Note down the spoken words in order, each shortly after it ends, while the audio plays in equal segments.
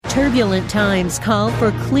Turbulent times call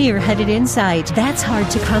for clear-headed insight. That's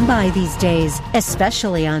hard to come by these days,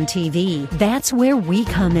 especially on TV. That's where we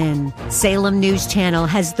come in. Salem News Channel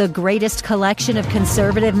has the greatest collection of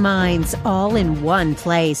conservative minds all in one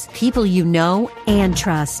place. People you know and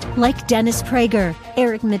trust, like Dennis Prager,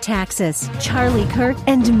 Eric Metaxas, Charlie Kirk,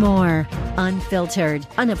 and more. Unfiltered,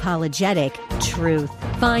 unapologetic truth.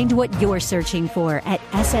 Find what you're searching for at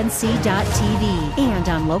snc.tv and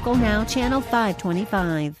on Local Now, Channel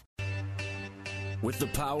 525. With the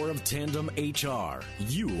power of Tandem HR,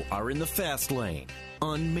 you are in the fast lane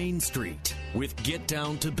on Main Street with Get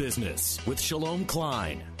Down to Business with Shalom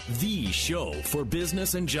Klein, the show for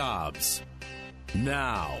business and jobs.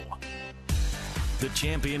 Now, the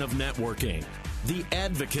champion of networking, the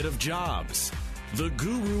advocate of jobs, the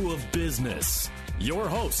guru of business, your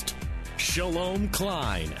host, Shalom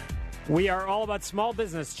Klein. We are all about small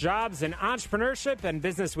business, jobs, and entrepreneurship and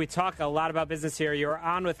business. We talk a lot about business here. You're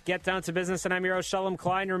on with Get Down to Business, and I'm your host, Shalom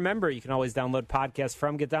Klein. Remember, you can always download podcasts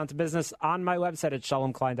from Get Down to Business on my website at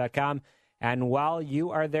shalomklein.com. And while you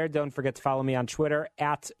are there, don't forget to follow me on Twitter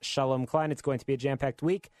at Shalom Klein. It's going to be a jam-packed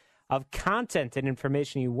week of content and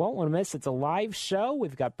information you won't want to miss. It's a live show.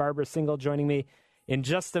 We've got Barbara Singal joining me in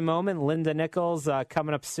just a moment, Linda Nichols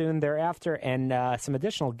coming up soon thereafter, and some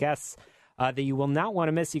additional guests that you will not want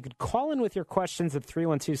to miss. You could call in with your questions at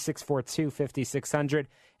 312-642-5600.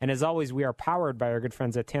 And as always, we are powered by our good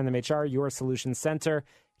friends at Tandem HR, your solution center.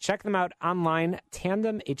 Check them out online,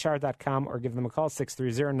 tandemhr.com, or give them a call,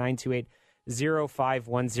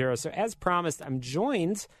 630-928-0510. So as promised, I'm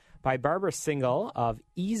joined by Barbara Singal of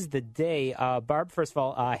Ease the Day. Barb, first of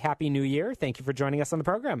all, Happy New Year. Thank you for joining us on the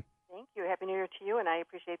program. Thank you. Happy New Year to you, and I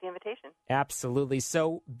appreciate the invitation. Absolutely.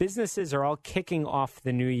 So businesses are all kicking off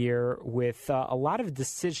the new year with a lot of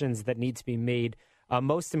decisions that need to be made.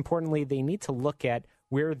 Most importantly, they need to look at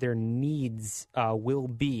where their needs will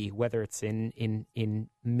be, whether it's in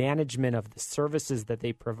management of the services that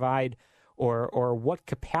they provide or what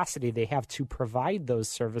capacity they have to provide those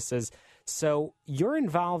services. So you're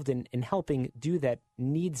involved in helping do that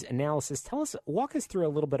needs analysis. Walk us through a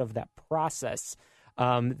little bit of that process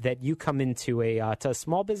that you come into to a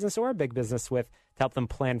small business or a big business with to help them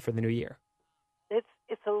plan for the new year. It's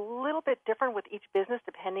a little bit different with each business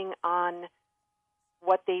depending on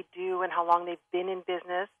what they do and how long they've been in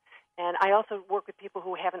business. And I also work with people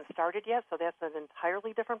who haven't started yet, so that's an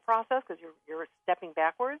entirely different process because you're stepping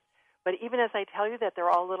backwards. But even as I tell you that they're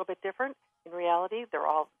all a little bit different, in reality, they're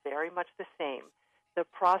all very much the same. The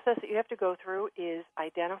process that you have to go through is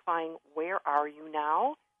identifying where are you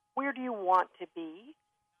now, where do you want to be,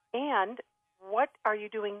 and what are you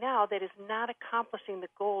doing now that is not accomplishing the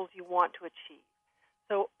goals you want to achieve.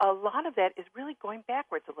 So a lot of that is really going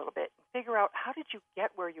backwards a little bit and figure out how did you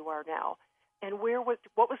get where you are now, and what was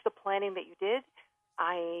the planning that you did.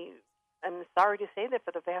 I'm sorry to say that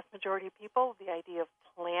for the vast majority of people, the idea of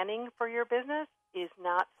planning for your business is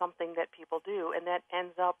not something that people do, and that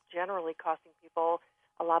ends up generally costing people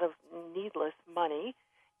a lot of needless money,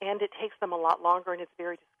 and it takes them a lot longer, and it's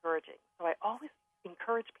very discouraging. So I always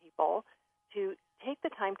encourage people to take the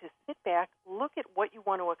time to sit back, look at what you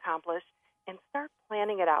want to accomplish, and start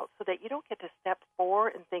planning it out so that you don't get to step 4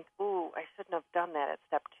 and think, ooh, I shouldn't have done that at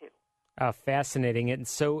step 2. Fascinating. And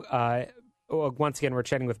so once again, we're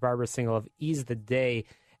chatting with Barbara Singal of Ease the Day.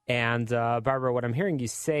 And Barbara, what I'm hearing you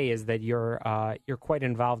say is that you're quite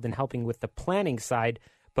involved in helping with the planning side,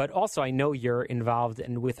 but also I know you're involved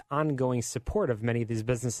and with ongoing support of many of these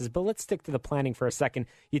businesses. But let's stick to the planning for a second.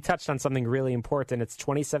 You touched on something really important. It's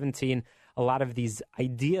 2017. A lot of these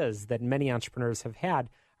ideas that many entrepreneurs have had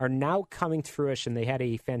are now coming to fruition. They had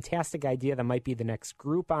a fantastic idea that might be the next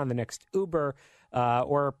Groupon, the next Uber,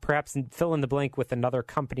 or perhaps fill in the blank with another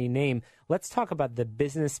company name. Let's talk about the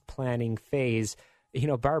business planning phase. You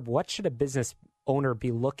know, Barb, what should a business owner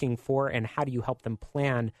be looking for, and how do you help them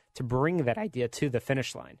plan to bring that idea to the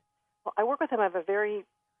finish line? Well, I work with them. I have a very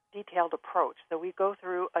detailed approach. So we go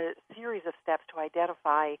through a series of steps to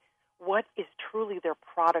identify what is truly their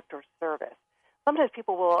product or service. Sometimes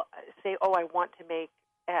people will say, oh, I want to make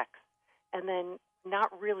X, and then not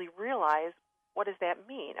really realize, what does that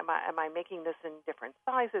mean? Am I making this in different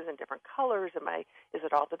sizes and different colors? Is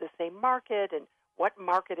it all to the same market? And what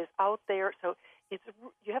market is out there? So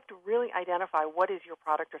you have to really identify what is your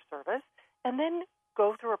product or service, and then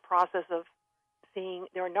go through a process of seeing.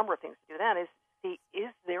 There are a number of things to do. That is, see,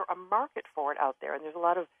 is there a market for it out there? And there's a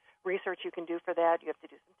lot of research you can do for that. You have to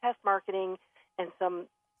do some test marketing and some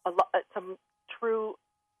true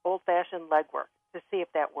old-fashioned legwork to see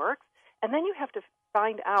if that works. And then you have to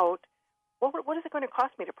find out, well, what is it going to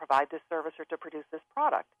cost me to provide this service or to produce this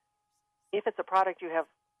product? If it's a product you have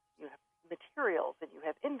materials, and you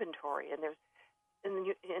have inventory, and there's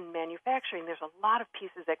in manufacturing, there's a lot of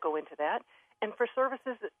pieces that go into that. And for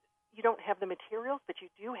services, you don't have the materials, but you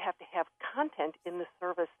do have to have content in the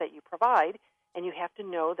service that you provide, and you have to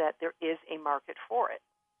know that there is a market for it.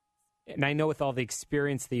 And I know with all the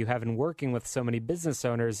experience that you have in working with so many business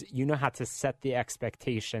owners, you know how to set the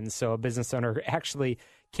expectations so a business owner actually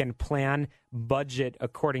can plan, budget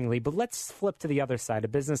accordingly. But let's flip to the other side. A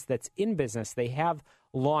business that's in business, they have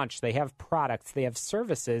launch, they have products, they have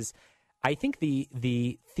services. I think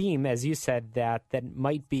the theme, as you said, that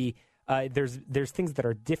might be there's things that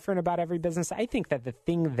are different about every business. I think that the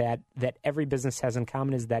thing that every business has in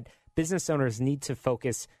common is that business owners need to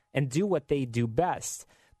focus and do what they do best.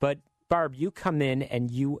 But Barb, you come in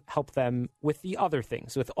and you help them with the other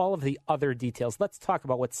things, with all of the other details. Let's talk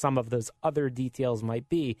about what some of those other details might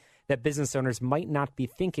be that business owners might not be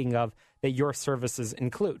thinking of that your services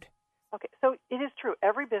include. Okay, so it is true.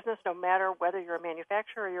 Every business, no matter whether you're a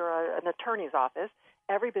manufacturer or you're an attorney's office,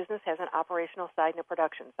 every business has an operational side and a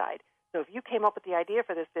production side. So if you came up with the idea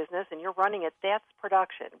for this business and you're running it, that's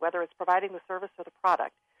production, whether it's providing the service or the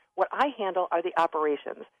product. What I handle are the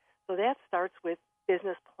operations. So that starts with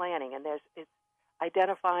business planning, and it's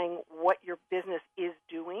identifying what your business is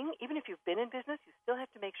doing. Even if you've been in business, you still have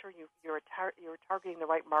to make sure you're targeting the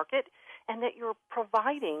right market and that you're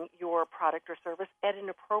providing your product or service at an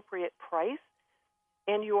appropriate price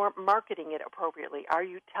and you're marketing it appropriately. Are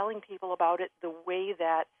you telling people about it the way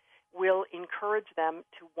that will encourage them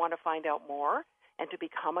to want to find out more and to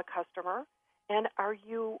become a customer? And are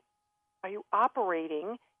you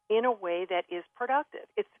operating in a way that is productive?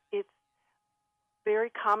 It's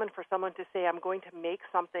very common for someone to say, I'm going to make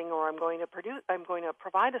something or I'm going to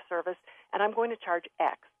provide a service and I'm going to charge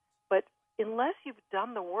X. But unless you've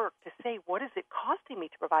done the work to say, what is it costing me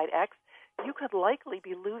to provide X, you could likely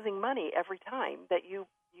be losing money every time that you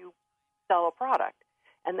sell a product.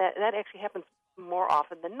 And that actually happens more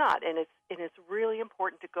often than not. And it's really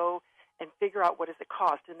important to go and figure out what does it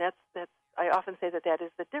cost. And that's I often say that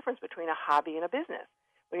is the difference between a hobby and a business.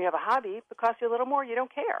 When you have a hobby, if it costs you a little more, you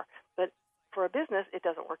don't care. But for a business, it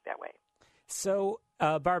doesn't work that way. So,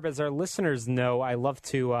 Barb, as our listeners know, I love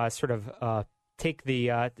to take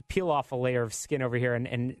peel off a layer of skin over here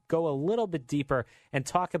and go a little bit deeper and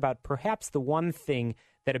talk about perhaps the one thing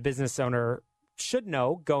that a business owner should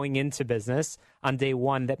know going into business on day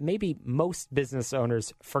one that maybe most business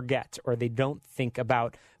owners forget or they don't think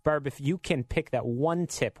about. Barb, if you can pick that one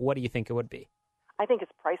tip, what do you think it would be? I think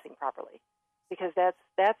it's pricing properly, because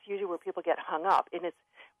that's usually where people get hung up. And it's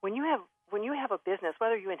when you have a business,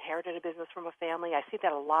 whether you inherited a business from a family, I see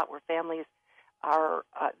that a lot where families are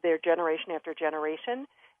their generation after generation,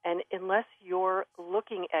 and unless you're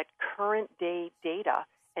looking at current day data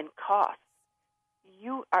and costs,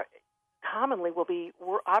 you are commonly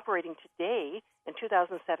we're operating today in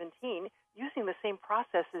 2017 using the same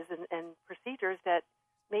processes and procedures that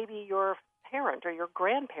maybe your parent or your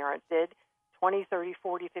grandparent did 20, 30,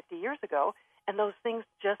 40, 50 years ago, and those things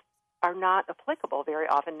just are not applicable very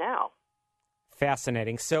often now.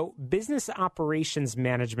 Fascinating. So business operations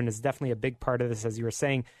management is definitely a big part of this. As you were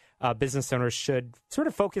saying, business owners should sort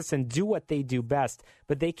of focus and do what they do best,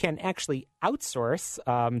 but they can actually outsource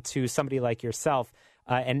to somebody like yourself,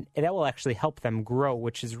 and that will actually help them grow,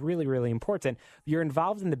 which is really, really important. You're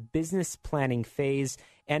involved in the business planning phase.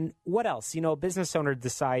 And what else? A business owner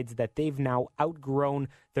decides that they've now outgrown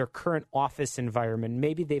their current office environment.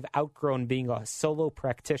 Maybe they've outgrown being a solo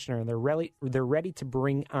practitioner, and they're ready to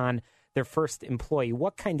bring on their first employee.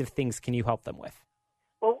 What kind of things can you help them with?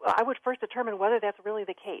 Well, I would first determine whether that's really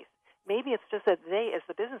the case. Maybe it's just that they, as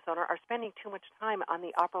the business owner, are spending too much time on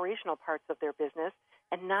the operational parts of their business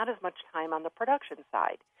and not as much time on the production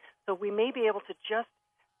side. So we may be able to just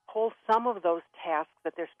pull some of those tasks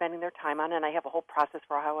that they're spending their time on, and I have a whole process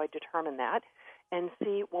for how I determine that, and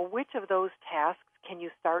see, well, which of those tasks can you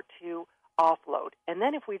start to offload? And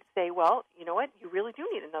then if we say, well, you know what, you really do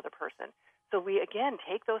need another person. So we, again,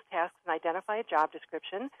 take those tasks and identify a job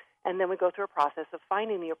description, and then we go through a process of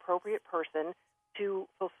finding the appropriate person to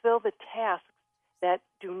fulfill the tasks that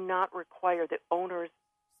do not require the owner's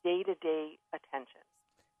day-to-day attention.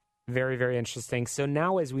 Very, very interesting. So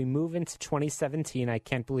now as we move into 2017, I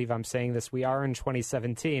can't believe I'm saying this, we are in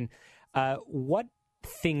 2017, what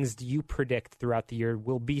things do you predict throughout the year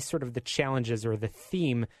will be sort of the challenges or the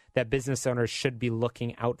theme that business owners should be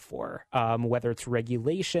looking out for, whether it's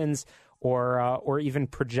regulations or even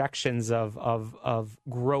projections of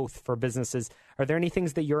growth for businesses? Are there any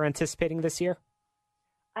things that you're anticipating this year?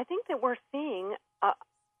 I think that we're seeing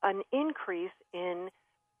an increase in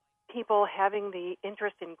people having the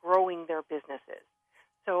interest in growing their businesses.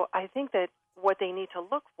 So I think that what they need to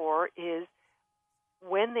look for is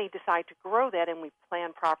when they decide to grow that, and we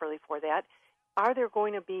plan properly for that, are there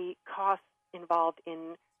going to be costs involved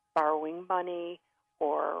in borrowing money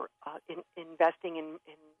or investing in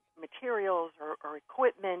materials or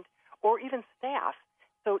equipment or even staff?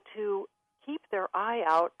 So to keep their eye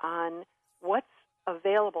out on what's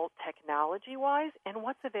available technology-wise and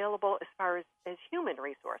what's available as far as human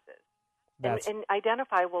resources. And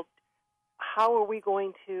identify, well, how are we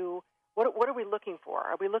going to, what are we looking for?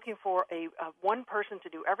 Are we looking for a one person to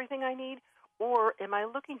do everything I need, or am I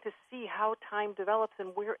looking to see how time develops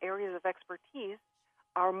and where areas of expertise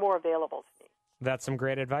are more available to me? That's some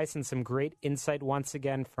great advice and some great insight once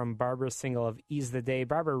again from Barbara Singal of Ease the Day.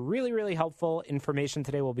 Barbara, really, really helpful information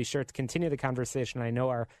today. We'll be sure to continue the conversation. I know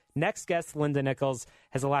our next guest, Linda Nichols,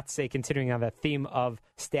 has a lot to say continuing on that theme of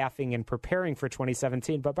staffing and preparing for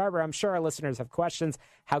 2017. But Barbara, I'm sure our listeners have questions.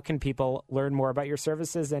 How can people learn more about your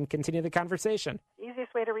services and continue the conversation?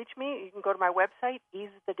 Easiest way to reach me, you can go to my website,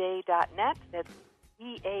 easetheday.net. That's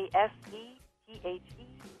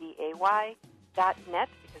EASETHEDAY.net,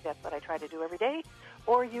 because that's what I try to do every day.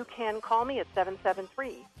 Or you can call me at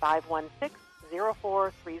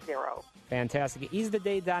 773-516-0430. Fantastic.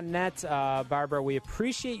 EaseTheDay.net. Barbara, we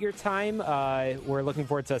appreciate your time. We're looking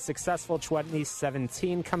forward to a successful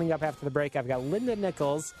 2017. Coming up after the break, I've got Linda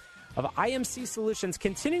Nichols of IMC Solutions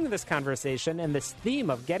continuing this conversation and this theme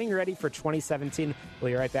of getting ready for 2017.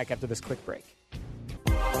 We'll be right back after this quick break.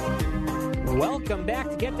 Welcome back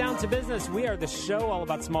to Get Down to Business. We are the show all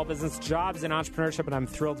about small business, jobs, and entrepreneurship, and I'm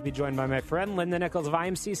thrilled to be joined by my friend, Linda Nichols of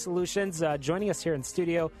IMC Solutions, joining us here in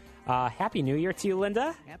studio. Happy New Year to you,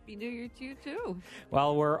 Linda. Happy New Year to you, too.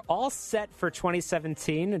 Well, we're all set for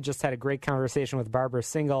 2017. I just had a great conversation with Barbara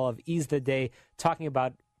Singal of Ease the Day, talking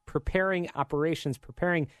about preparing operations,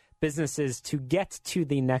 preparing businesses to get to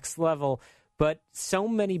the next level. But so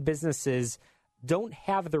many businesses don't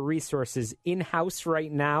have the resources in-house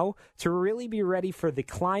right now to really be ready for the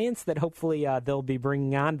clients that hopefully they'll be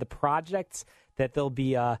bringing on, the projects that they'll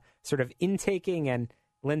be sort of intaking. And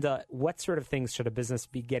Linda, what sort of things should a business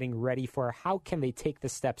be getting ready for? How can they take the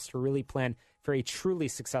steps to really plan for a truly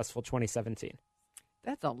successful 2017?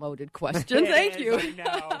 That's a loaded question. Thank you. I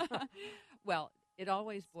know. Well, it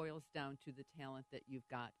always boils down to the talent that you've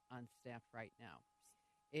got on staff right now.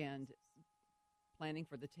 And planning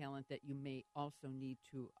for the talent that you may also need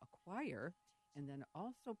to acquire, and then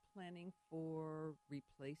also planning for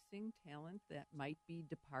replacing talent that might be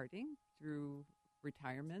departing through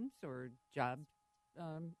retirements or job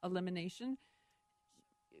elimination.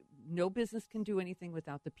 No business can do anything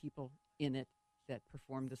without the people in it that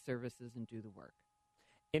perform the services and do the work.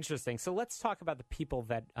 Interesting. So let's talk about the people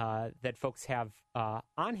that that folks have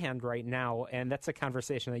on hand right now, and that's a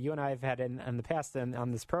conversation that you and I have had in the past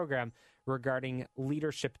on this program regarding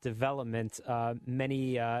leadership development.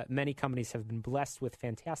 Many companies have been blessed with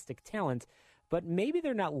fantastic talent, but maybe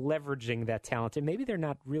they're not leveraging that talent, and maybe they're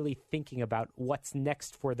not really thinking about what's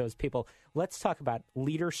next for those people. Let's talk about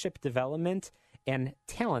leadership development and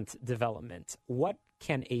talent development. What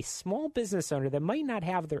can a small business owner that might not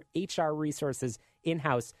have their HR resources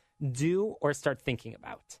in-house do or start thinking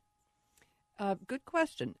about? Good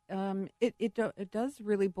question. It does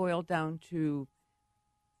really boil down to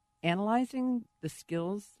analyzing the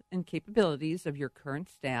skills and capabilities of your current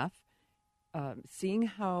staff, seeing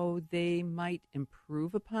how they might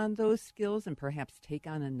improve upon those skills and perhaps take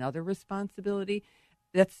on another responsibility.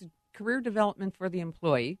 That's career development for the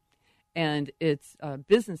employee, and it's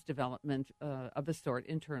business development of a sort,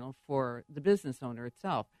 internal for the business owner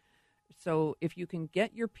itself. So if you can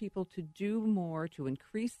get your people to do more, to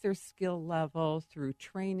increase their skill level through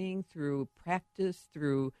training, through practice,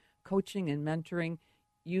 through coaching and mentoring,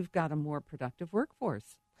 you've got a more productive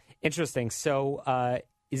workforce. Interesting. So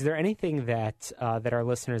is there anything that that our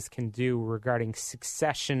listeners can do regarding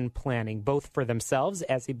succession planning, both for themselves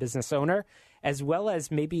as a business owner, as well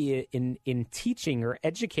as maybe in teaching or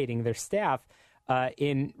educating their staff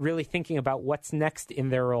in really thinking about what's next in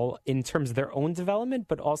their role in terms of their own development,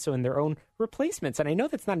 but also in their own replacements? And I know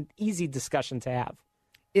that's not an easy discussion to have.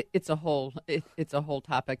 It's a whole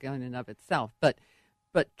topic in and of itself, but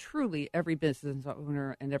truly every business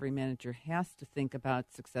owner and every manager has to think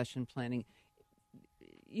about succession planning.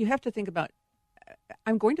 You have to think about,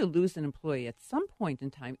 I'm going to lose an employee at some point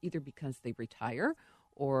in time, either because they retire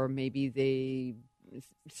or maybe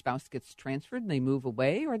spouse gets transferred and they move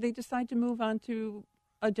away, or they decide to move on to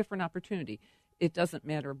a different opportunity. It doesn't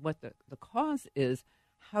matter what the cause is.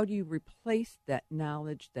 How do you replace that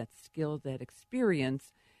knowledge, that skill, that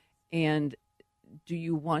experience, and do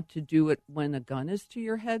you want to do it when a gun is to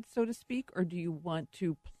your head, so to speak, or do you want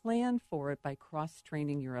to plan for it by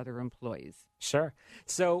cross-training your other employees? Sure.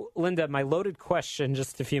 So, Linda, my loaded question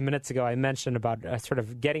just a few minutes ago, I mentioned about sort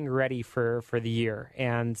of getting ready for the year.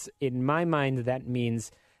 And in my mind, that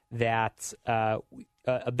means that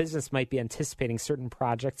a business might be anticipating certain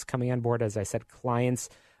projects coming on board, as I said, clients,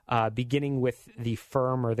 beginning with the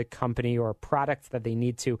firm or the company or products that they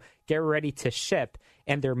need to get ready to ship,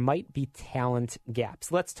 and there might be talent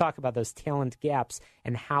gaps. Let's talk about those talent gaps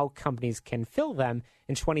and how companies can fill them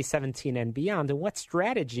in 2017 and beyond, and what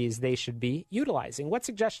strategies they should be utilizing. What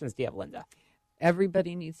suggestions do you have, Linda?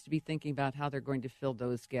 Everybody needs to be thinking about how they're going to fill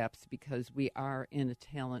those gaps, because we are in a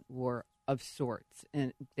talent war of sorts,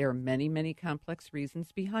 and there are many, many complex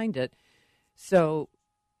reasons behind it. So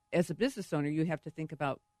as a business owner, you have to think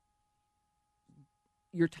about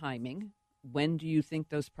your timing. When do you think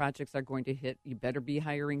those projects are going to hit? You better be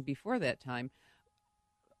hiring before that time.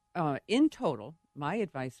 In total, my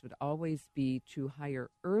advice would always be to hire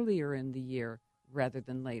earlier in the year rather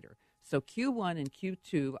than later. So Q1 and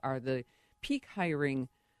Q2 are the peak hiring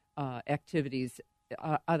activities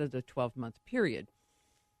out of the 12-month period.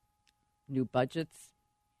 New budgets,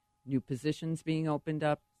 new positions being opened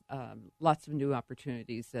up, lots of new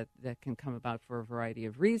opportunities that can come about for a variety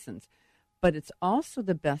of reasons. But it's also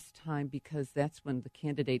the best time because that's when the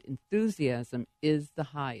candidate enthusiasm is the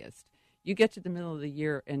highest. You get to the middle of the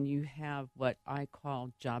year and you have what I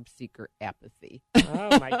call job seeker apathy.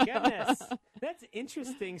 Oh, my goodness. That's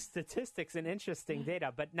interesting statistics and interesting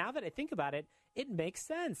data. But now that I think about it, it makes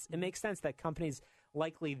sense. It makes sense that companies,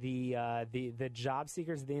 likely the job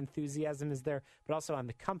seekers, the enthusiasm is there, but also on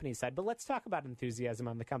the company side. But let's talk about enthusiasm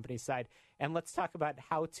on the company side, and let's talk about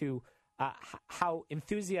how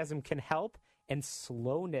enthusiasm can help and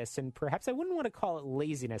slowness, and perhaps I wouldn't want to call it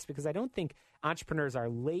laziness, because I don't think entrepreneurs are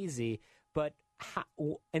lazy, but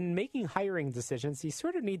in making hiring decisions, you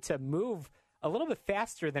sort of need to move a little bit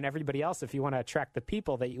faster than everybody else if you want to attract the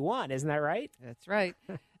people that you want. Isn't that right? That's right.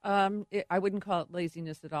 I wouldn't call it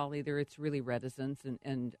laziness at all either. It's really reticence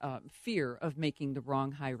and fear of making the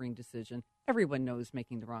wrong hiring decision. Everyone knows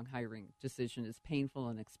making the wrong hiring decision is painful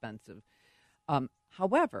and expensive.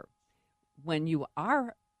 However, when you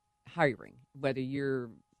are hiring, whether you're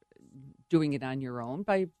doing it on your own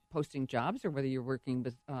by posting jobs or whether you're working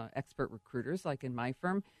with expert recruiters like in my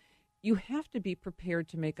firm, you have to be prepared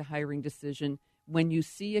to make a hiring decision when you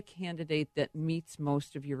see a candidate that meets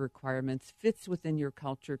most of your requirements, fits within your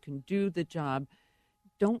culture, can do the job.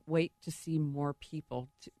 Don't wait to see more people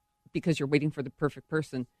because you're waiting for the perfect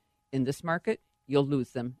person. In this market, you'll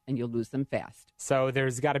lose them, and you'll lose them fast. So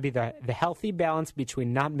there's got to be the healthy balance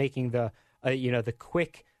between not making the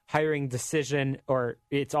quick hiring decision, or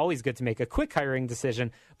it's always good to make a quick hiring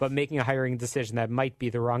decision, but making a hiring decision that might be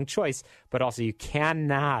the wrong choice. But also you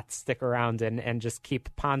cannot stick around and just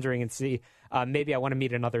keep pondering and see, maybe I want to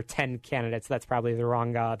meet another 10 candidates. That's probably the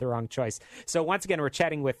wrong choice. So once again, we're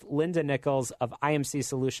chatting with Linda Nichols of IMC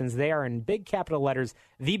Solutions. They are in big capital letters,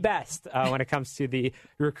 the best when it comes to the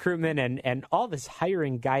recruitment and all this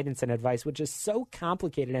hiring guidance and advice, which is so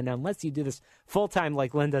complicated. And unless you do this full time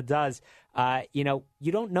like Linda does, you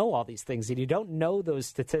don't know all these things and you don't know those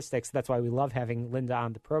statistics. That's why we love having Linda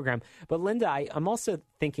on the program. But Linda, I'm also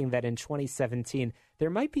thinking that in 2017, there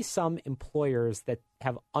might be some employers that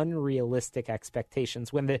have unrealistic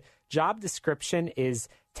expectations. When the job description is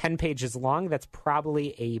 10 pages long, that's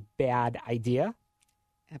probably a bad idea.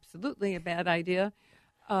 Absolutely a bad idea.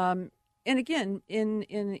 And again,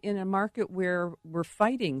 in a market where we're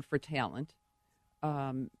fighting for talent,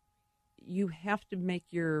 you have to make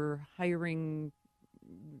your hiring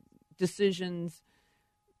decisions,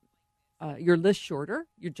 your list shorter.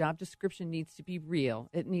 Your job description needs to be real.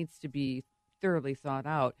 It needs to be thoroughly thought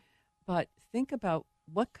out. But think about,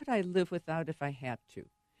 what could I live without if I had to?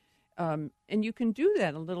 And you can do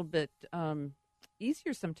that a little bit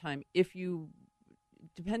easier sometime if you,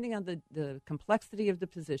 depending on the complexity of the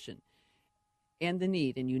position and the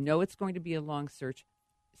need, and you know it's going to be a long search,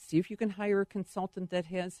 see if you can hire a consultant that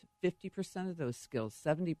has 50% of those skills,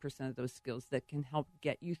 70% of those skills that can help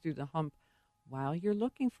get you through the hump while you're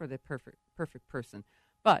looking for the perfect person.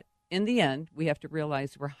 But in the end, we have to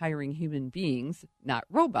realize we're hiring human beings, not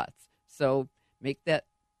robots. So make that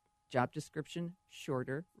job description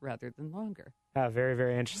shorter rather than longer. Very,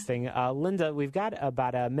 very interesting. Linda, we've got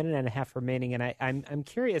about a minute and a half remaining, and I'm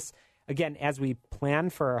curious, again, as we plan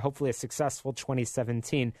for hopefully a successful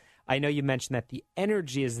 2017, I know you mentioned that the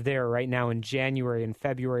energy is there right now in January and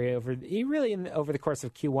February over the course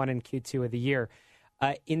of Q1 and Q2 of the year.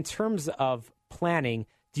 In terms of planning,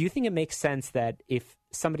 do you think it makes sense that if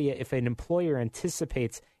an employer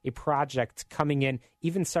anticipates a project coming in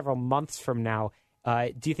even several months from now,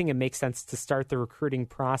 do you think it makes sense to start the recruiting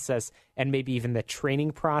process and maybe even the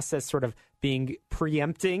training process sort of being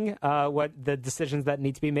preempting what the decisions that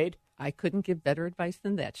need to be made? I couldn't give better advice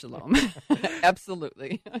than that, Shalom.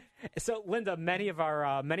 Absolutely. So, Linda, many of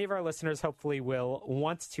our listeners hopefully will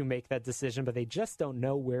want to make that decision, but they just don't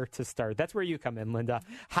know where to start. That's where you come in, Linda.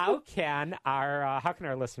 How can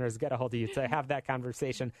our listeners get a hold of you to have that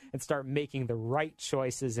conversation and start making the right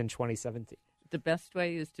choices in 2017? The best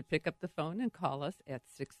way is to pick up the phone and call us at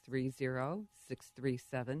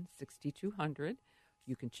 630-637-6200.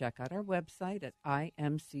 You can check out our website at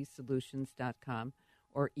imcsolutions.com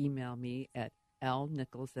or email me at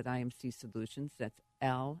lnichols@imcsolutions. That's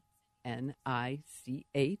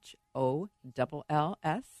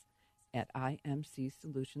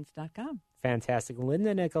LNICHOLLS@imcsolutions.com. Fantastic.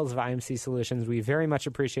 Linda Nichols of IMC Solutions, we very much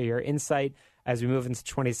appreciate your insight as we move into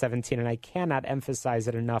 2017, and I cannot emphasize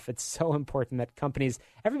it enough. It's so important that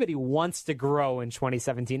everybody wants to grow in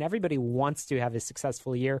 2017. Everybody wants to have a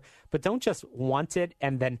successful year, but don't just want it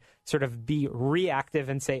and then sort of be reactive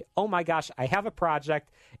and say, oh my gosh, I have a project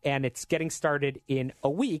and it's getting started in a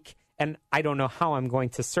week, and I don't know how I'm going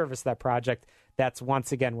to service that project. That's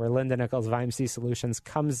once again where Linda Nichols of IMC Solutions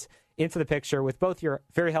comes into the picture with both your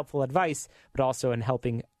very helpful advice, but also in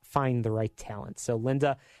helping find the right talent. So,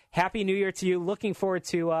 Linda, Happy New Year to you. Looking forward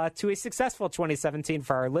to a successful 2017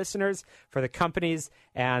 for our listeners, for the companies,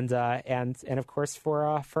 and of course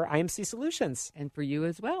for IMC Solutions. And for you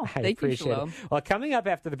as well. I appreciate it. Well, coming up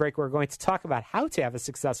after the break, we're going to talk about how to have a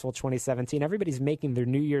successful 2017. Everybody's making their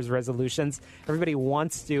New Year's resolutions. Everybody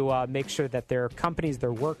wants to make sure that their companies,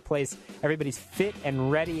 their workplace, everybody's fit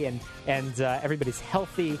and ready, and everybody's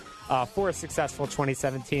healthy for a successful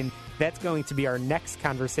 2017. That's going to be our next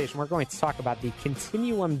conversation. We're going to talk about the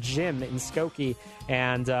Continuum Gym in Skokie,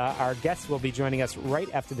 and our guests will be joining us right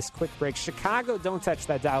after this quick break. Chicago, don't touch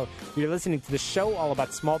that dial. You're listening to the show all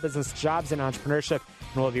about small business, jobs, and entrepreneurship,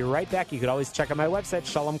 and we'll be right back. You could always check out my website,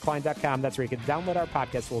 shalomklein.com. That's where you can download our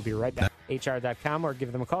podcast. We'll be right back. HR.com, or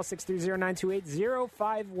give them a call,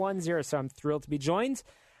 630-928-0510. So I'm thrilled to be joined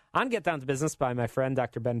on Get Down to Business by my friend,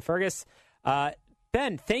 Dr. Ben Fergus.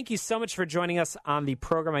 Ben, thank you so much for joining us on the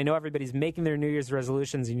program. I know everybody's making their New Year's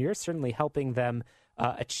resolutions, and you're certainly helping them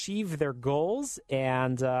achieve their goals.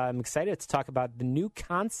 And I'm excited to talk about the new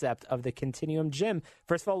concept of the Continuum Gym.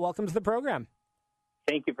 First of all, welcome to the program.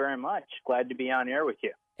 Thank you very much. Glad to be on air with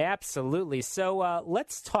you. Absolutely. So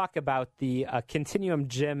let's talk about the Continuum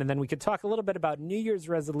Gym, and then we could talk a little bit about New Year's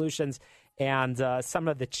resolutions and some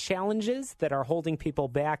of the challenges that are holding people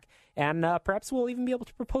back, and perhaps we'll even be able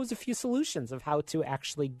to propose a few solutions of how to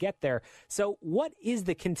actually get there. So what is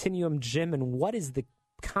the Continuum Gym, and what is the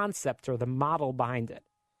concept or the model behind it?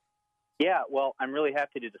 Yeah, well, I'm really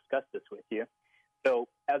happy to discuss this with you. So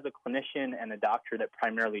as a clinician and a doctor that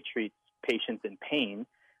primarily treats patients in pain,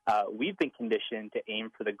 we've been conditioned to aim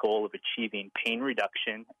for the goal of achieving pain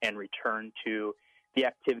reduction and return to the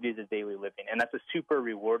activities of daily living. And that's a super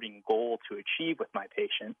rewarding goal to achieve with my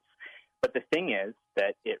patients. But the thing is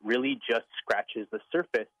that it really just scratches the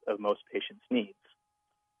surface of most patients' needs.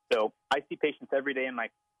 So I see patients every day in my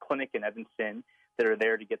clinic in Evanston that are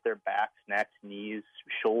there to get their backs, necks, knees,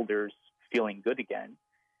 shoulders feeling good again.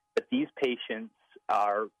 But these patients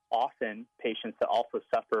are often patients that also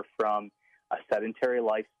suffer from a sedentary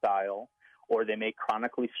lifestyle, or they may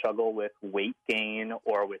chronically struggle with weight gain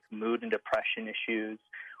or with mood and depression issues,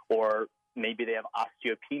 or maybe they have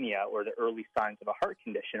osteopenia or the early signs of a heart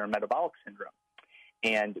condition or metabolic syndrome.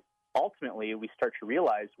 And ultimately, we start to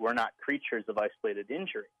realize we're not creatures of isolated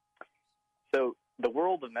injury. So the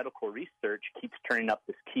world of medical research keeps turning up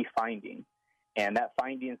this key finding, and that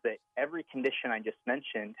finding is that every condition I just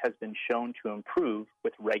mentioned has been shown to improve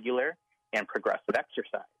with regular and progressive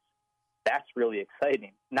exercise. That's really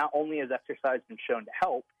exciting. Not only has exercise been shown to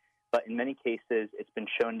help, but in many cases, it's been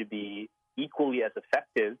shown to be equally as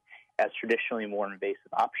effective as traditionally more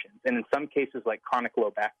invasive options. And in some cases, like chronic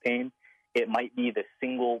low back pain, it might be the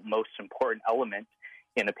single most important element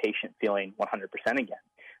in a patient feeling 100% again.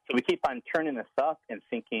 So we keep on turning this up and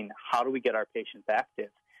thinking, how do we get our patients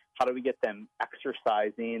active? How do we get them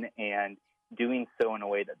exercising and doing so in a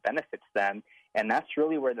way that benefits them? And that's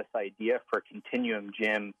really where this idea for Continuum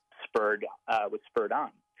Gym was spurred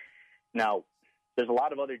on. Now, there's a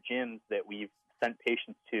lot of other gyms that we've sent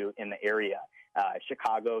patients to in the area.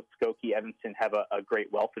 Chicago, Skokie, Evanston have a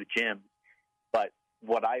great wealth of gyms. But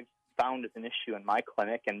what I've found as an issue in my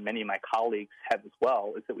clinic, and many of my colleagues have as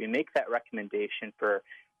well, is that we make that recommendation for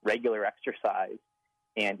regular exercise,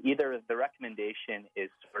 and either the recommendation is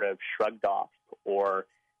sort of shrugged off, or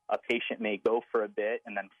a patient may go for a bit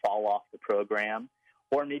and then fall off the program,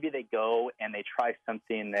 or maybe they go and they try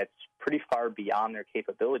something that's pretty far beyond their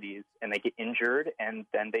capabilities and they get injured and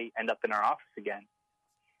then they end up in our office again.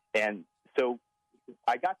 And so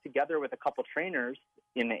I got together with a couple trainers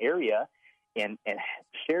in the area and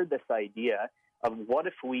shared this idea of what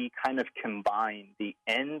if we kind of combine the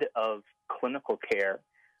end of clinical care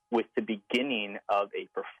with the beginning of a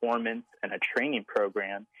performance and a training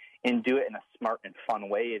program and do it in a smart and fun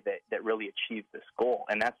way that really achieves this goal.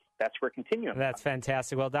 And that's where Continuum That's comes.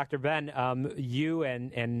 fantastic. Well, Dr. Ben, you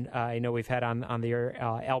and I know we've had on the air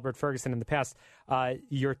Albert Ferguson in the past,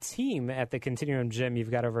 your team at the Continuum Gym,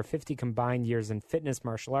 you've got over 50 combined years in fitness,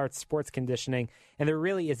 martial arts, sports conditioning, and there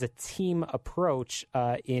really is a team approach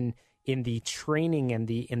in the training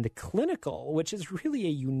and in the clinical, which is really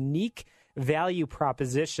a unique value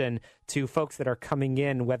proposition to folks that are coming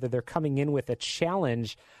in, whether they're coming in with a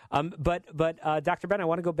challenge. But Dr. Ben, I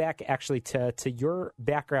want to go back actually to your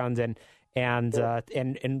background and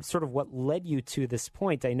sort of what led you to this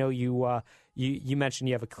point. I know you mentioned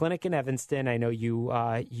you have a clinic in Evanston. I know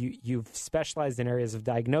you've specialized in areas of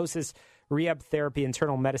diagnosis, rehab therapy,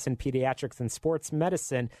 internal medicine, pediatrics, and sports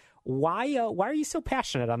medicine. Why are you so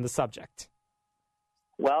passionate on the subject?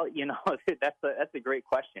 Well, that's a great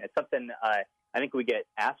question. It's something I think we get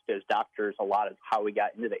asked as doctors a lot, is how we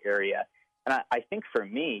got into the area. And I think for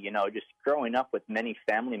me, just growing up with many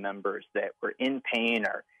family members that were in pain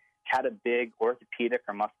or had a big orthopedic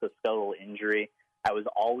or musculoskeletal injury, I was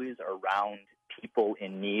always around people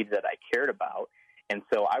in need that I cared about. And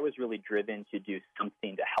so I was really driven to do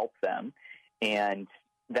something to help them. And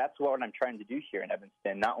that's what I'm trying to do here in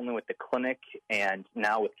Evanston, not only with the clinic and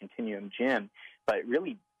now with Continuum Gym, but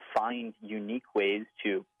really find unique ways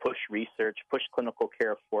to push research, push clinical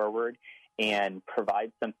care forward, and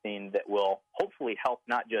provide something that will hopefully help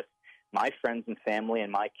not just my friends and family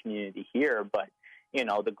and my community here, but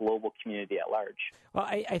the global community at large. Well,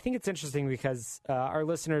 I think it's interesting because our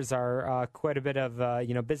listeners are quite a bit of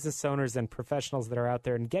business owners and professionals that are out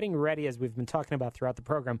there and getting ready, as we've been talking about throughout the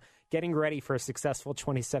program, getting ready for a successful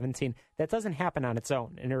 2017. That doesn't happen on its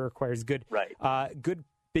own, and it requires good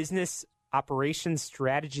business operations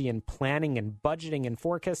strategy and planning and budgeting and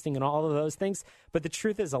forecasting and all of those things. But the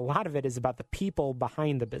truth is, a lot of it is about the people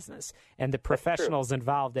behind the business and the professionals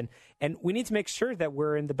involved. And we need to make sure that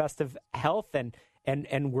we're in the best of health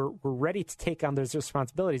and we're ready to take on those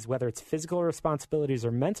responsibilities, whether it's physical responsibilities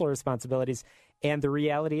or mental responsibilities. And the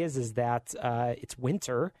reality is that it's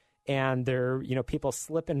winter and people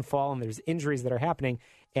slip and fall and there's injuries that are happening.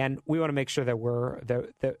 And we want to make sure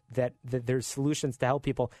that that there's solutions to help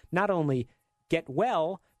people not only get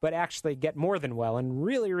well, but actually get more than well and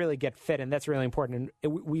really, really get fit. And that's really important.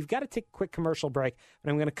 And we've got to take a quick commercial break, but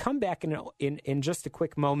I'm going to come back in just a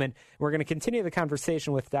quick moment. We're going to continue the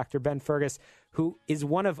conversation with Dr. Ben Fergus, who is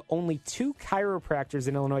one of only 2 chiropractors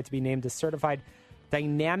in Illinois to be named a certified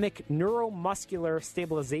dynamic neuromuscular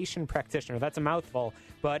stabilization practitioner. That's a mouthful,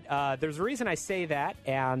 but there's a reason I say that.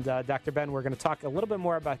 And Dr. Ben, we're going to talk a little bit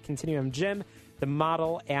more about Continuum Gym, the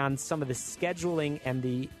model, and some of the scheduling and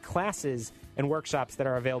the classes and workshops that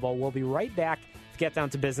are available. We'll be right back to get down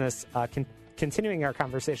to business, continuing our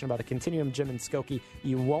conversation about the Continuum Gym in Skokie.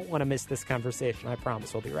 You won't want to miss this conversation, I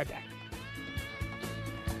promise. We'll be right back.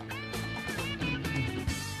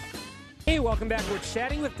 Hey, welcome back. We're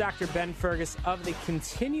chatting with Dr. Ben Fergus of the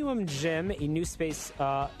Continuum Gym, a new space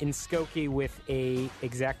in Skokie with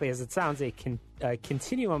exactly as it sounds, a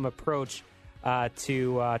continuum approach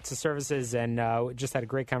to services. And just had a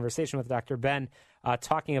great conversation with Dr. Ben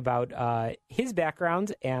talking about his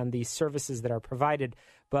background and the services that are provided.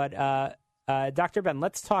 But Dr. Ben,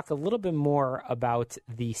 let's talk a little bit more about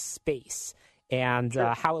the space and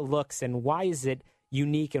how it looks and why is it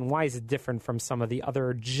unique and why is it different from some of the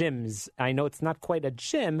other gyms? I know it's not quite a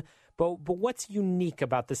gym, but what's unique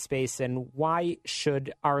about the space and why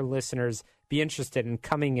should our listeners be interested in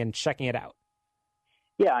coming and checking it out?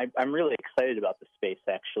 Yeah, I'm really excited about the space,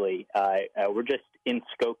 actually. We're just in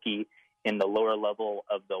Skokie in the lower level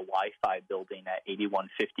of the Wi-Fi building at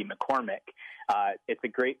 8150 McCormick. It's a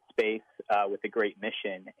great space with a great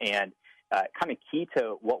mission, and kind of key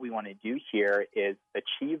to what we want to do here is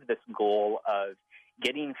achieve this goal of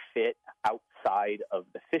getting fit outside of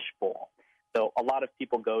the fishbowl. So a lot of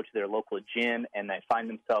people go to their local gym and they find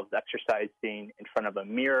themselves exercising in front of a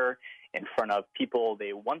mirror, in front of people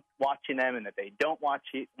they want watching them and that they don't want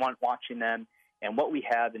watching them. And what we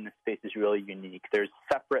have in this space is really unique. There's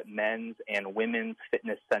separate men's and women's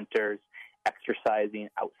fitness centers exercising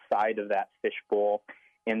outside of that fishbowl.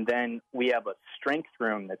 And then we have a strength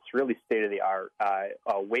room that's really state-of-the-art,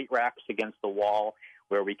 weight racks against the wall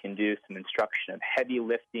where we can do some instruction of heavy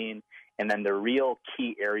lifting. And then the real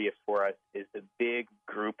key area for us is the big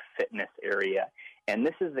group fitness area. And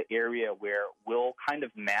this is the area where we'll kind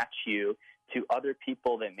of match you to other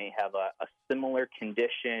people that may have a similar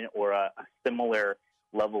condition or a similar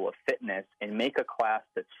level of fitness and make a class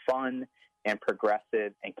that's fun and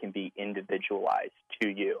progressive and can be individualized to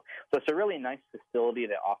you. So it's a really nice facility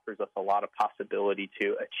that offers us a lot of possibility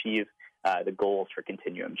to achieve the goals for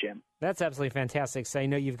Continuum Gym. That's absolutely fantastic. So I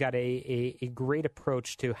know you've got a great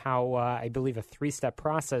approach to how, I believe, a 3-step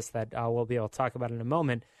process that we'll be able to talk about in a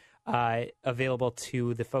moment, available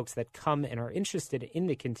to the folks that come and are interested in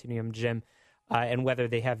the Continuum Gym, and whether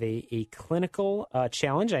they have a clinical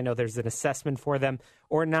challenge. I know there's an assessment for them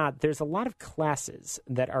or not. There's a lot of classes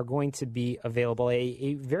that are going to be available,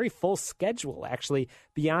 a very full schedule, actually,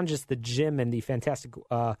 beyond just the gym and the fantastic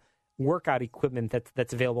workout equipment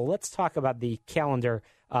that's available. Let's talk about the calendar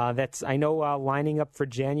that's, I know, lining up for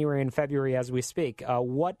January and February as we speak.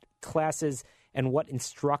 What classes and what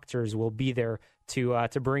instructors will be there to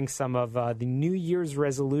bring some of the New Year's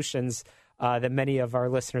resolutions that many of our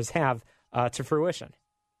listeners have to fruition?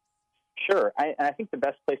 Sure. I think the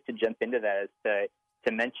best place to jump into that is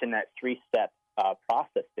to mention that 3-step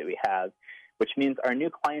process that we have, which means our new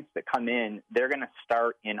clients that come in, they're going to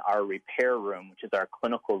start in our repair room, which is our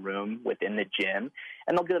clinical room within the gym,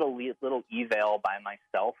 and they'll get a little eval by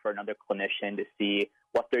myself or another clinician to see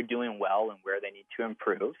what they're doing well and where they need to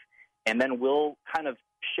improve. And then we'll kind of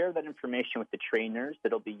share that information with the trainers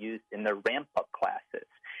that'll be used in the ramp-up classes.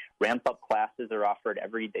 Ramp-up classes are offered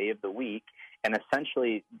every day of the week, and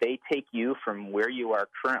essentially they take you from where you are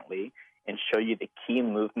currently and show you the key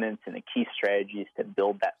movements and the key strategies to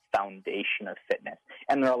build that foundation of fitness.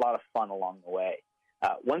 And they're a lot of fun along the way.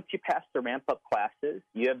 Once you pass the ramp-up classes,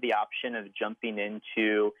 you have the option of jumping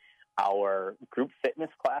into our group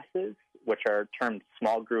fitness classes, which are termed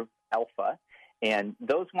small group alpha. And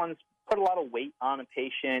those ones put a lot of weight on a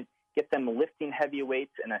patient, get them lifting heavy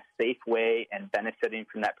weights in a safe way and benefiting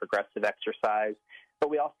from that progressive exercise.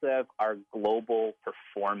 But we also have our global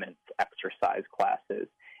performance exercise classes.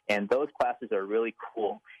 And those classes are really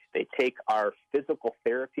cool. They take our physical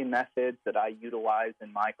therapy methods that I utilize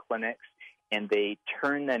in my clinics, and they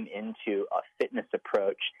turn them into a fitness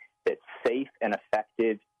approach that's safe and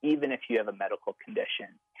effective, even if you have a medical condition.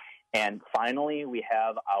 And finally, we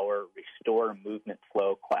have our Restore Movement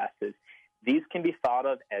Flow classes. These can be thought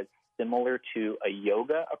of as similar to a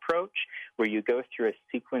yoga approach, where you go through a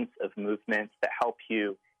sequence of movements that help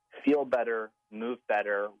you feel better, move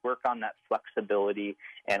better, work on that flexibility,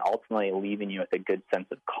 and ultimately leaving you with a good sense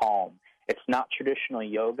of calm. It's not traditional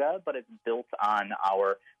yoga, but it's built on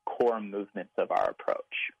our core movements of our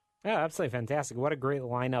approach. Yeah, absolutely fantastic. What a great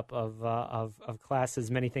lineup of classes,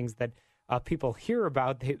 many things that people hear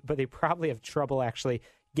about, but they probably have trouble actually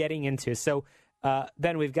getting into. So,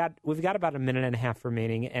 Ben, we've got about a minute and a half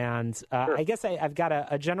remaining, and Sure. I guess I've got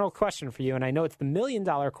a general question for you, and I know it's the $1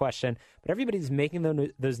 million question, but everybody's making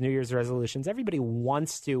those New Year's resolutions. Everybody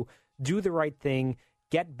wants to do the right thing,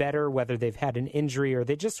 get better, whether they've had an injury or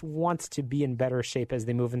they just want to be in better shape as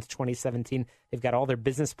they move into 2017. They've got all their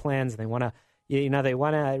business plans, and they want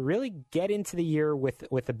to really get into the year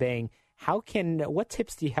with a bang. What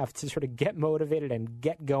tips do you have to sort of get motivated and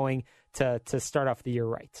get going to start off the year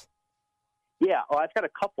right? Yeah, well, I've got a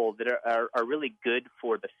couple that are really good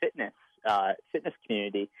for the fitness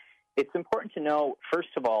community. It's important to know, first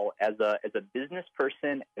of all, as a business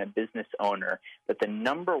person and a business owner, that the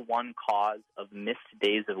number one cause of missed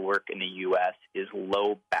days of work in the U.S. is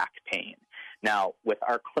low back pain. Now, with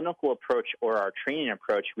our clinical approach or our training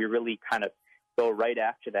approach, we really kind of go right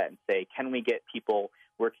after that and say, can we get people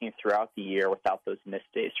working throughout the year without those missed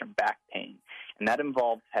days from back pain? And that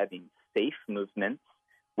involves having safe movements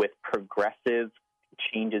with progressive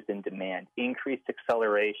changes in demand, increased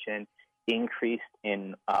acceleration, increased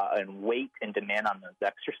in weight and demand on those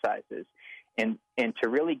exercises. And to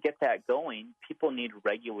really get that going, people need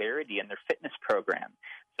regularity in their fitness program.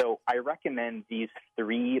 So I recommend these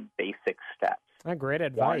 3 basic steps. Great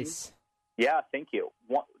advice. Yeah, thank you.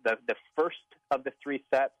 The first of the 3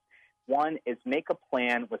 steps, one is make a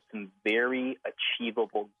plan with some very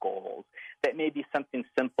achievable goals. That may be something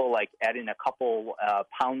simple like adding a couple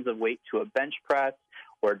pounds of weight to a bench press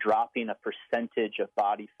or dropping a percentage of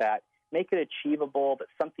body fat. Make it achievable, but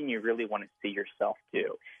something you really want to see yourself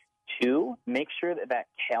do. 2, make sure that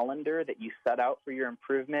calendar that you set out for your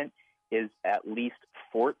improvement is at least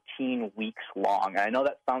 14 weeks long. And I know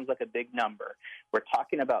that sounds like a big number. We're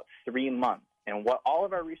talking about 3 months. And what all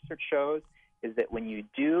of our research shows is that when you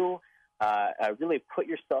do really put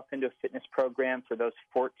yourself into a fitness program for those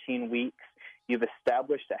 14 weeks, you've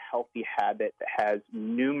established a healthy habit that has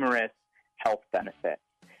numerous health benefits.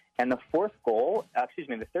 And the third goal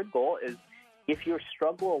is if you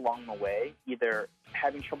struggle along the way, either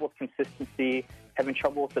having trouble with consistency, having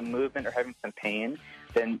trouble with the movement, or having some pain,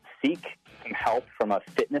 then seek some help from a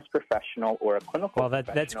fitness professional or a clinical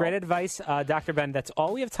professional. That's great advice, Dr. Ben. That's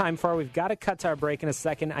all we have time for. We've got to cut to our break in a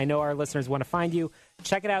second. I know our listeners want to find you.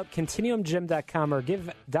 Check it out, continuumgym.com, or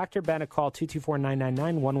give Dr. Ben a call,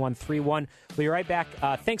 224-999-1131. We'll be right back.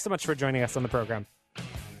 Thanks so much for joining us on the program.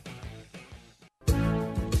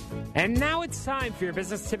 And now it's time for your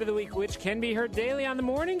business tip of the week, which can be heard daily on the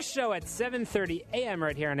morning show at 7:30 a.m.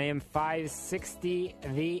 right here on AM 560,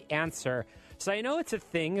 The Answer. So I know it's a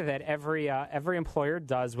thing that every employer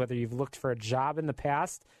does, whether you've looked for a job in the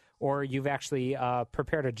past or you've actually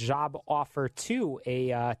prepared a job offer to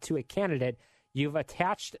a candidate. You've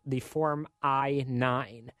attached the Form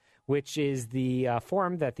I-9, which is the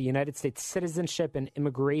form that the United States Citizenship and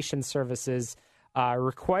Immigration Services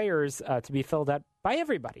requires to be filled out by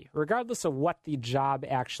everybody, regardless of what the job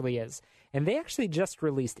actually is. And they actually just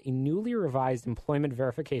released a newly revised employment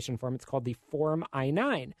verification form. It's called the Form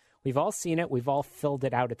I-9. We've all seen it. We've all filled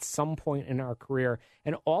it out at some point in our career.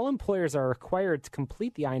 And all employers are required to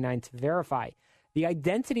complete the I-9 to verify the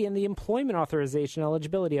identity and the employment authorization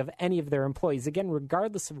eligibility of any of their employees, again,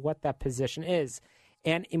 regardless of what that position is.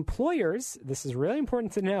 And employers, this is really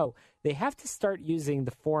important to know, they have to start using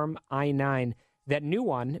the Form I-9, that new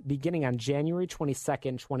one, beginning on January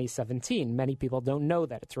 22nd, 2017. Many people don't know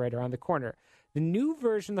that. It's right around the corner. The new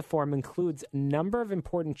version of the form includes a number of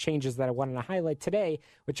important changes that I wanted to highlight today,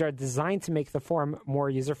 which are designed to make the form more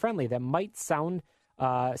user-friendly. That might sound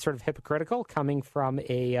sort of hypocritical coming from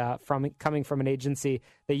an agency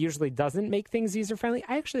that usually doesn't make things user-friendly.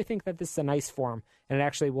 I actually think that this is a nice form, and it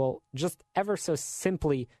actually will just ever so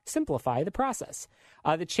simply simplify the process.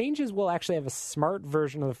 The changes will actually have a smart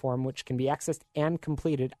version of the form, which can be accessed and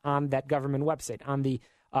completed on that government website, on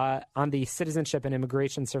the Citizenship and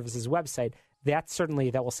Immigration Services website. That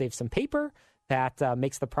will save some paper. That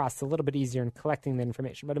makes the process a little bit easier in collecting the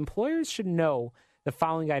information. But employers should know the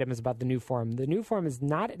following items about the new form. The new form is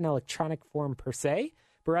not an electronic form per se,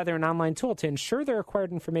 but rather an online tool to ensure the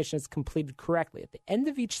required information is completed correctly. At the end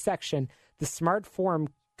of each section, the smart form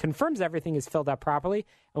confirms everything is filled out properly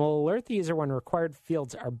and will alert the user when required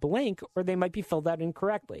fields are blank or they might be filled out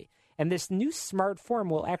incorrectly. And this new smart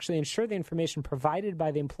form will actually ensure the information provided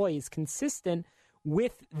by the employee is consistent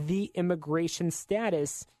with the immigration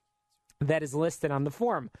status that is listed on the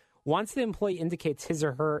form. Once the employee indicates his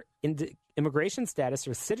or her immigration status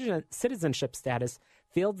or citizenship status,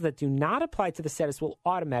 fields that do not apply to the status will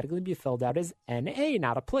automatically be filled out as NA,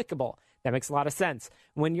 not applicable. That makes a lot of sense.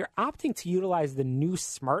 When you're opting to utilize the new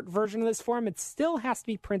smart version of this form, it still has to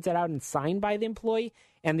be printed out and signed by the employee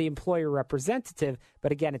and the employer representative.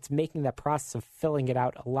 But again, it's making that process of filling it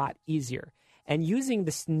out a lot easier. And using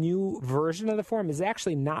this new version of the form is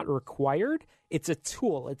actually not required. It's a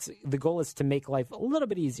tool. The goal is to make life a little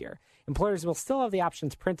bit easier. Employers will still have the option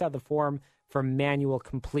to print out the form for manual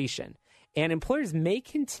completion. And employers may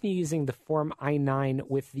continue using the Form I-9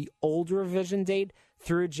 with the old revision date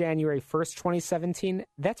through January 1st, 2017.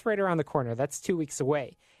 That's right around the corner. That's 2 weeks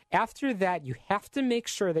away. After that, you have to make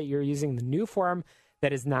sure that you're using the new form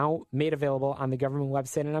that is now made available on the government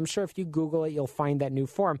website. And I'm sure if you Google it, you'll find that new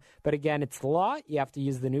form. But again, it's the law. You have to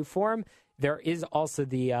use the new form. There is also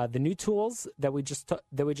the new tools that we just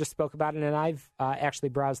spoke about, and I've actually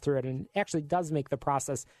browsed through it, and it actually does make the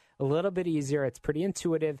process a little bit easier. It's pretty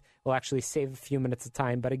intuitive. It'll actually save a few minutes of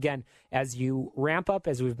time. But again, as you ramp up,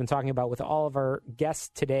 as we've been talking about with all of our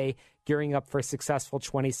guests today, gearing up for a successful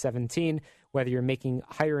 2017, whether you're making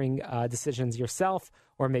hiring decisions yourself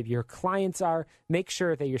or maybe your clients are, make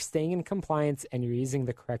sure that you're staying in compliance and you're using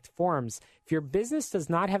the correct forms. If your business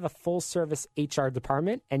does not have a full-service HR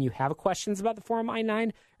department and you have questions about the Form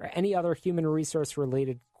I-9 or any other human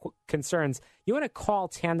resource-related concerns, you want to call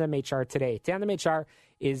Tandem HR today. Tandem HR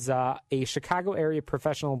is a Chicago area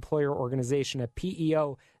professional employer organization, a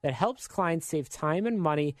PEO, that helps clients save time and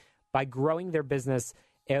money by growing their business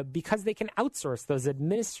because they can outsource those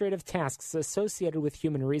administrative tasks associated with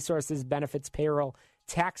human resources, benefits, payroll,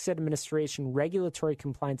 tax administration, regulatory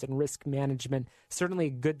compliance, and risk management. Certainly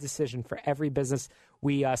a good decision for every business.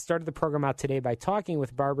 We started the program out today by talking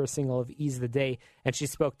with Barbara Singal of Ease the Day, and she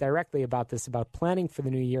spoke directly about this, about planning for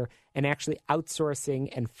the new year and actually outsourcing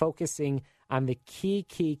and focusing on the key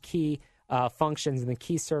functions and the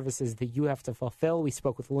key services that you have to fulfill. We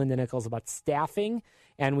spoke with Linda Nichols about staffing,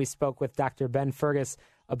 and we spoke with Dr. Ben Fergus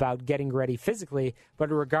about getting ready physically, but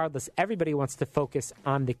regardless, everybody wants to focus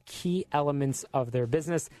on the key elements of their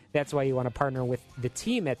business. That's why you want to partner with the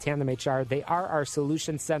team at Tandem HR. They are our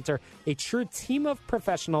solution center, a true team of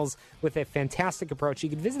professionals with a fantastic approach. You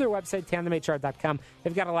can visit their website, tandemhr.com.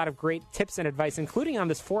 They've got a lot of great tips and advice, including on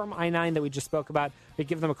this Form I-9 that we just spoke about. We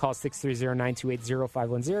give them a call,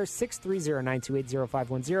 630-928-0510,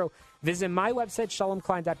 630-928-0510. Visit my website,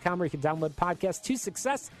 shalomklein.com, where you can download podcasts to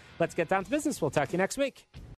success. Let's get down to business. We'll talk to you next week.